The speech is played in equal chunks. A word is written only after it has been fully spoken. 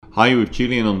Hi, with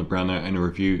Julian on the Browner and a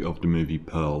review of the movie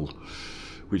Pearl,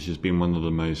 which has been one of the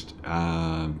most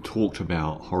talked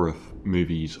about horror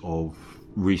movies of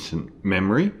recent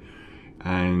memory.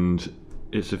 And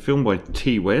it's a film by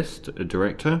T. West, a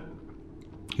director,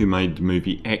 who made the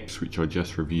movie X, which I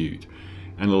just reviewed.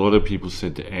 And a lot of people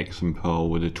said that X and Pearl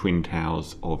were the twin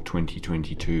towers of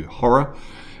 2022 horror,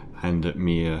 and that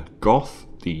Mia Goth,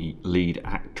 the lead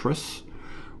actress,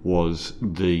 was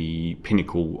the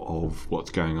pinnacle of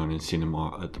what's going on in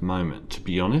cinema at the moment. To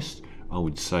be honest, I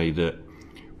would say that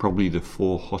probably the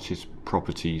four hottest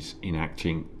properties in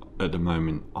acting at the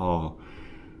moment are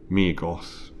Mia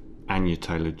Goth, Anya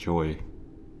Taylor Joy,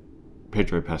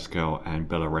 Pedro Pascal, and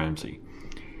Bella Ramsey.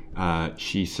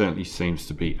 She certainly seems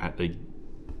to be at the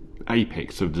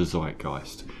apex of the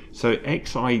zeitgeist. So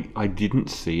X, I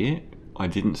didn't see it. I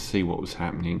didn't see what was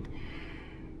happening.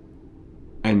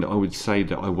 And I would say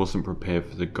that I wasn't prepared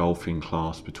for the golfing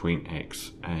class between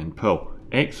X and Pearl.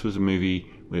 X was a movie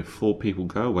where four people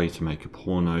go away to make a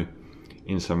porno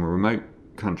in some remote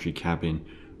country cabin.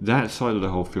 That side of the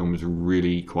whole film was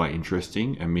really quite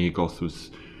interesting, and Mia Goth was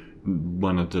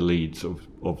one of the leads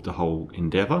of the whole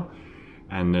endeavour.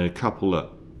 And the couple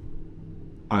that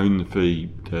own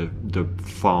the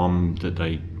farm that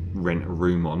they rent a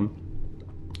room on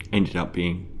ended up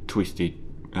being twisted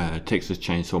Texas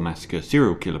Chainsaw Massacre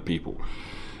serial killer people.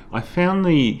 I found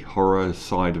the horror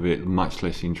side of it much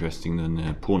less interesting than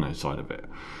the porno side of it.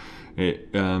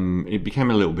 It became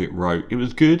a little bit rote. It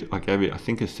was good. I gave it, I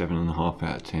think, a 7.5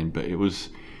 out of 10, but it was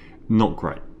not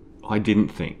great. I didn't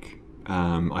think.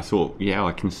 I thought, yeah,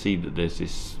 I can see that there's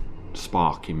this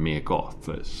spark in Mia Goth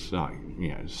that's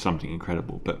something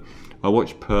incredible. But I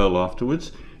watched Pearl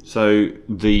afterwards. So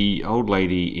the old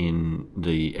lady in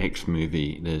the X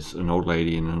movie, there's an old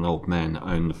lady and an old man that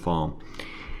own the farm.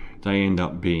 They end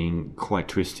up being quite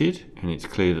twisted, and it's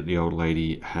clear that the old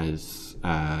lady has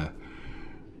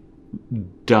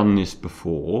done this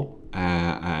before,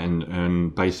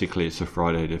 and basically it's a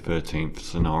Friday the 13th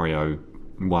scenario.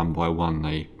 One by one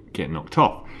they get knocked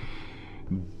off.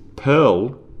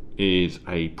 Pearl is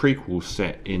a prequel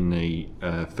set in the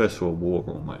First World War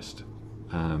almost.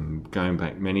 Going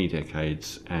back many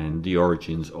decades, and the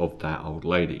origins of that old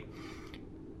lady,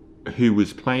 who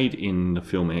was played in the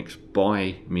film X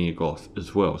by Mia Goth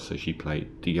as well. So she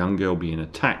played the young girl being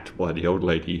attacked by the old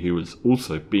lady, who was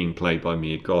also being played by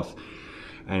Mia Goth.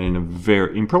 And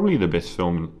in probably the best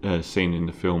scene in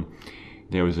the film,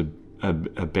 there was a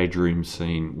bedroom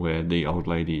scene where the old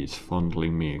lady is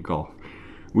fondling Mia Goth,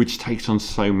 which takes on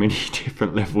so many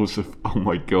different levels of oh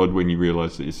my god when you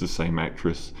realise that it's the same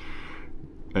actress.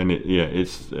 And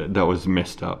that was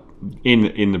messed up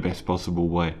in the best possible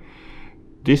way.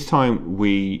 This time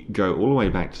we go all the way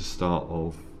back to the start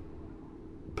of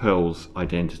Pearl's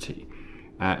identity,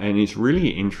 and it's really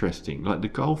interesting. Like, the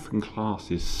gulf in class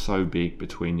is so big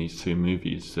between these two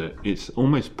movies that it's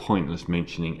almost pointless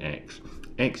mentioning X.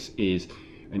 X is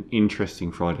an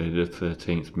interesting Friday the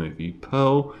 13th movie.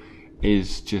 Pearl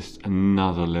is just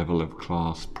another level of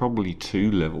class, probably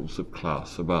 2 levels of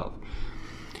class above.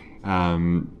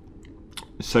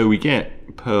 So we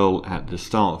get Pearl at the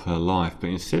start of her life, but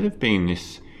instead of being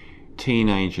this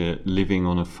teenager living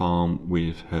on a farm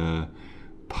with her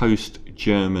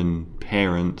post-German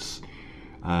parents,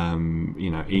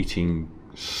 eating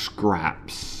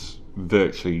scraps,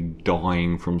 virtually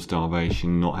dying from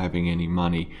starvation, not having any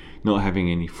money, not having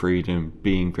any freedom,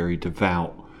 being very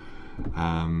devout,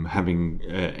 having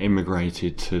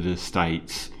immigrated to the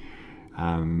States,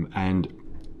 and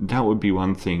that would be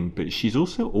one thing, but she's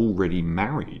also already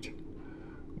married,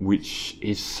 which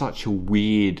is such a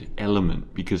weird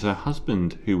element, because her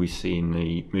husband, who we see in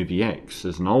the movie X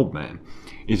as an old man,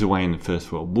 is away in the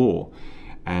First World War.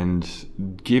 And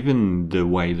given the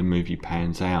way the movie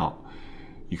pans out,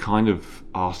 you kind of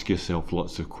ask yourself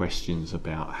lots of questions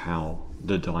about how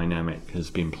the dynamic has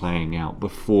been playing out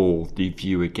before the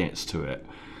viewer gets to it.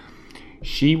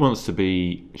 She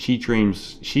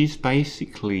dreams, she's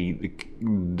basically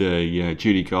the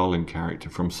Judy Garland character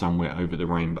from Somewhere Over the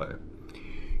Rainbow.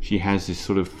 She has this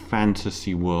sort of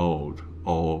fantasy world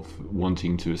of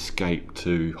wanting to escape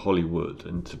to Hollywood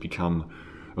and to become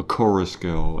a chorus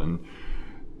girl, and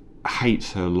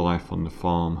hates her life on the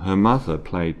farm. Her mother,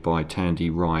 played by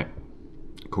Tandy Wright,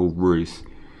 called Ruth,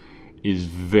 is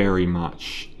very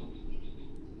much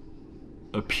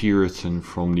a Puritan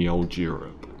from the old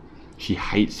Europe. She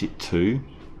hates it too,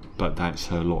 but that's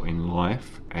her lot in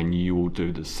life, and you will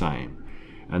do the same.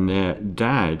 And their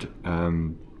dad,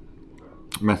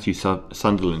 Matthew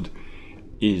Sunderland,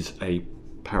 is a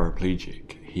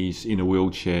paraplegic. He's in a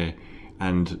wheelchair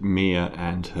and Mia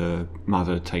and her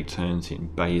mother take turns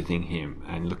in bathing him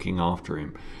and looking after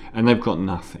him, and they've got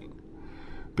nothing.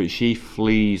 But she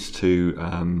flees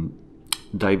to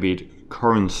David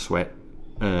Corenswet,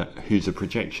 who's a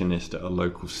projectionist at a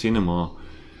local cinema,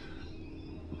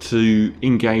 to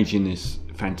engage in this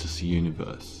fantasy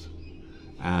universe.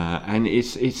 And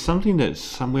it's something that's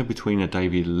somewhere between a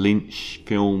David Lynch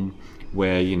film,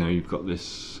 where you've got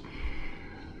this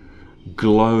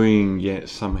glowing yet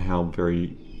somehow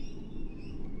very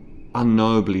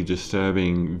unknowably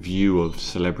disturbing view of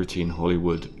celebrity in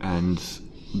Hollywood, and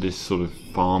this sort of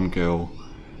farm girl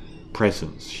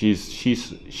presence.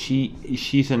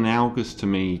 She's analogous to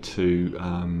me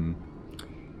to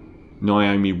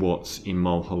Naomi Watts in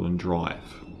Mulholland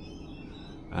Drive.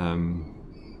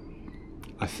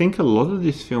 I think a lot of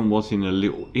this film was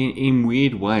in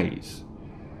weird ways.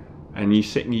 And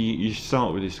you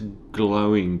start with this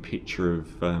glowing picture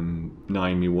of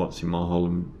Naomi Watts in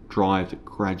Mulholland Drive that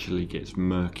gradually gets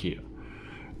murkier,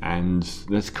 and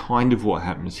that's kind of what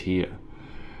happens here.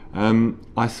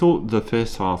 I thought the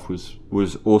first half was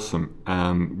awesome,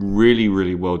 really,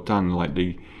 really well done. Like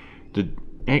the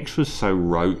extras so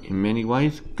rote in many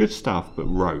ways, good stuff, but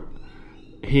rote.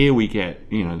 Here we get,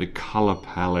 the colour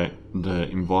palette, the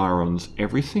environs,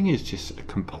 everything is just a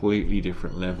completely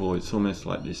different level. It's almost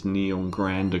like this neon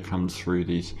grandeur comes through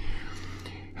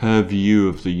her view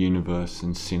of the universe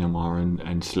and cinema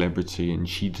and celebrity, and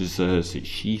she deserves it.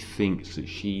 She thinks that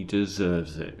she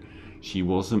deserves it. She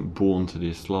wasn't born to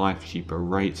this life. She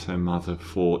berates her mother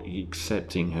for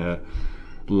accepting her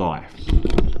life.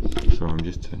 Sorry, I'm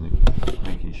just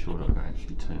making sure that I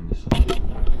actually turn this on.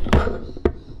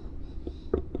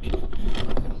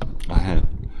 I have.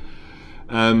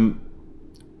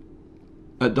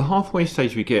 At the halfway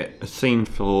stage, we get a scene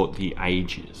for the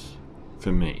ages,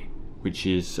 for me, which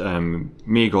is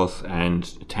Mia Goth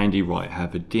and Tandy Wright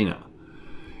have a dinner,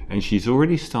 and she's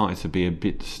already started to be a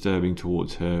bit disturbing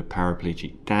towards her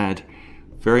paraplegic dad.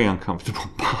 Very uncomfortable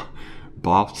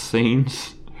bath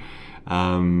scenes,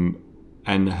 and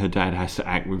her dad has to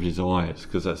act with his eyes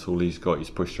because that's all he's got. He's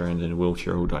pushed around in a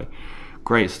wheelchair all day.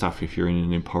 Great stuff if you're in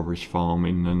an impoverished farm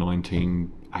in the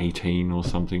 1918 or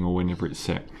something, or whenever it's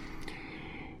set.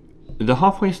 The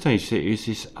halfway stage there is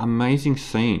this amazing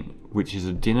scene, which is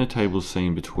a dinner table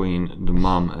scene between the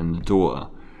mum and the daughter,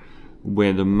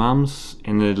 where the mum's,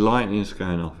 and the lightning's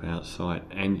going off outside,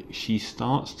 and she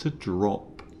starts to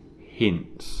drop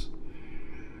hints.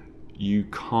 You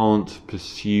can't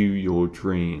pursue your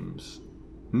dreams,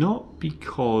 not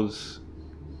because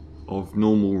of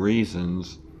normal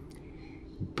reasons,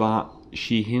 but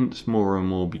she hints more and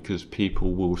more because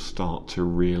people will start to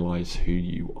realise who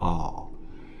you are.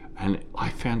 And I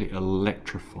found it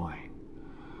electrifying.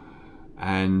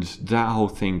 And that whole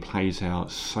thing plays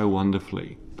out so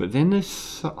wonderfully. But then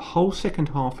this whole second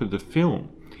half of the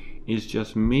film is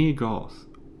just Mia Goth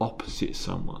opposite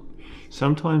someone.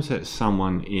 Sometimes that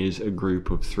someone is a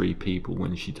group of 3 people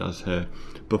when she does her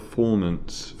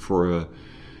performance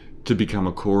to become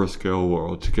a chorus girl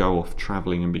or to go off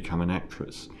travelling and become an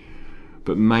actress.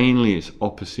 But mainly it's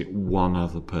opposite one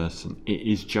other person. It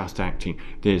is just acting.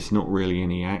 There's not really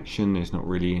any action. There's not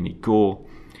really any gore.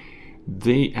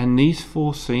 And these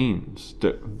 4 scenes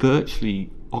that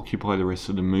virtually occupy the rest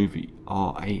of the movie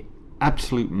are an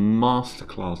absolute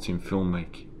masterclass in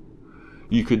filmmaking.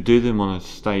 You could do them on a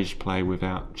stage play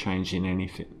without changing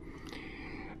anything.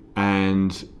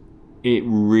 And it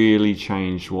really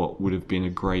changed what would have been a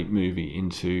great movie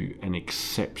into an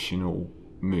exceptional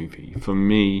movie. For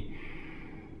me,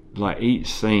 like each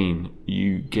scene,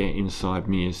 you get inside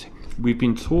me as we've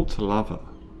been taught to love her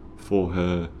for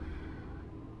her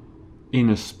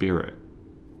inner spirit,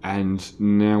 and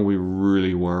now we're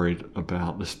really worried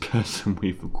about this person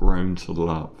we've grown to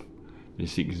love.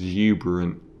 This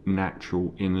exuberant,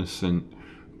 natural, innocent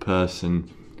person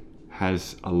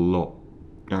has a lot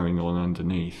going on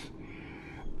underneath.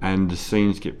 And the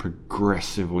scenes get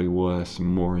progressively worse and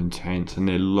more intense, and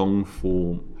they're long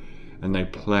form, and they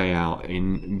play out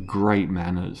in great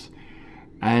manners.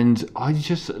 And I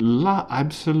just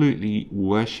absolutely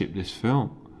worship this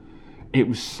film. It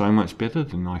was so much better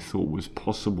than I thought was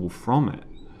possible from it.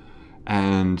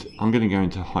 And I'm going to go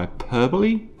into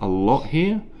hyperbole a lot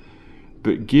here,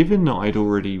 but given that I'd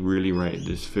already really rated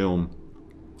this film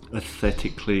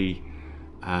aesthetically,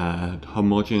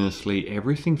 homogeneously,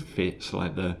 everything fits.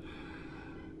 Like the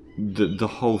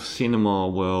whole cinema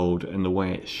world and the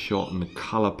way it's shot and the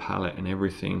colour palette and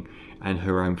everything, and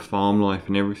her own farm life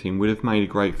and everything would have made a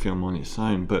great film on its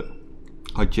own. But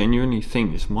I genuinely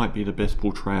think this might be the best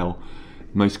portrayal,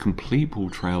 most complete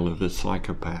portrayal of a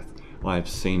psychopath I've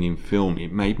seen in film.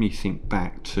 It made me think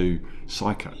back to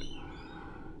Psycho.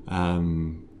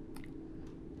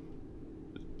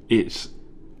 It's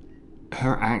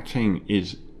her acting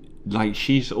is like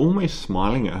she's almost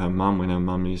smiling at her mum when her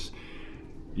mum is,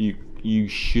 you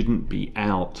shouldn't be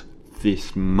out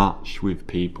this much with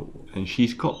people, and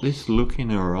she's got this look in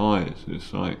her eyes.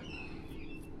 It's like,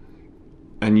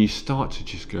 and you start to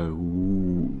just go,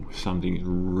 ooh, something's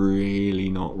really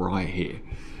not right here.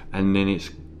 And then it's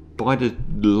by the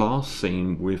last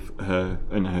scene with her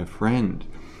and her friend,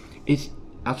 it's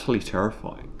utterly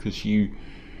terrifying because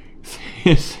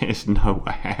there's no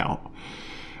way out.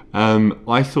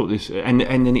 I thought this, and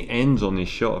then it ends on this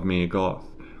shot of Mia Goth,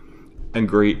 and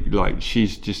great, like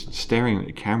she's just staring at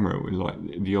the camera with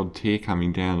like the odd tear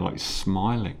coming down, like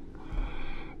smiling.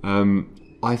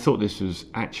 I thought this was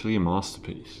actually a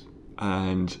masterpiece,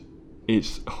 and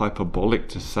it's hyperbolic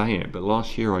to say it, but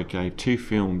last year I gave two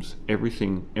films,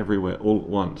 Everything Everywhere All at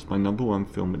Once, my number one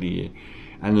film of the year,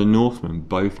 and The Northman,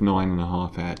 both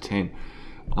 9.5 out of 10.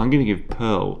 I'm going to give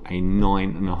Pearl a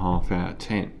 9.5 out of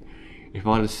 10. If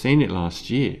I'd have seen it last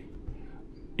year,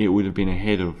 it would have been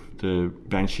ahead of the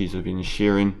Banshees of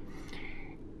Inisherin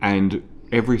and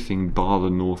everything bar The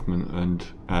Northman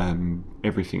and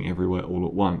Everything Everywhere All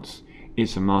at Once.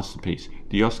 It's a masterpiece.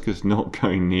 The Oscars not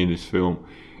going near this film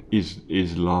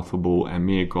is laughable, and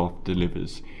Mia Goth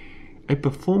delivers a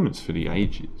performance for the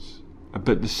ages.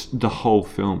 But the whole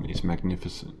film is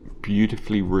magnificent,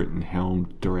 beautifully written,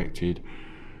 helmed, directed,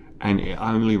 and it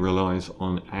only relies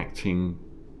on acting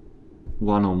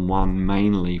one-on-one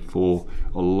mainly for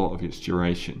a lot of its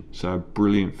duration. So a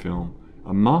brilliant film,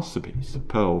 a masterpiece.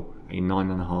 Pearl, a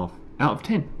 9.5 out of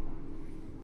 10.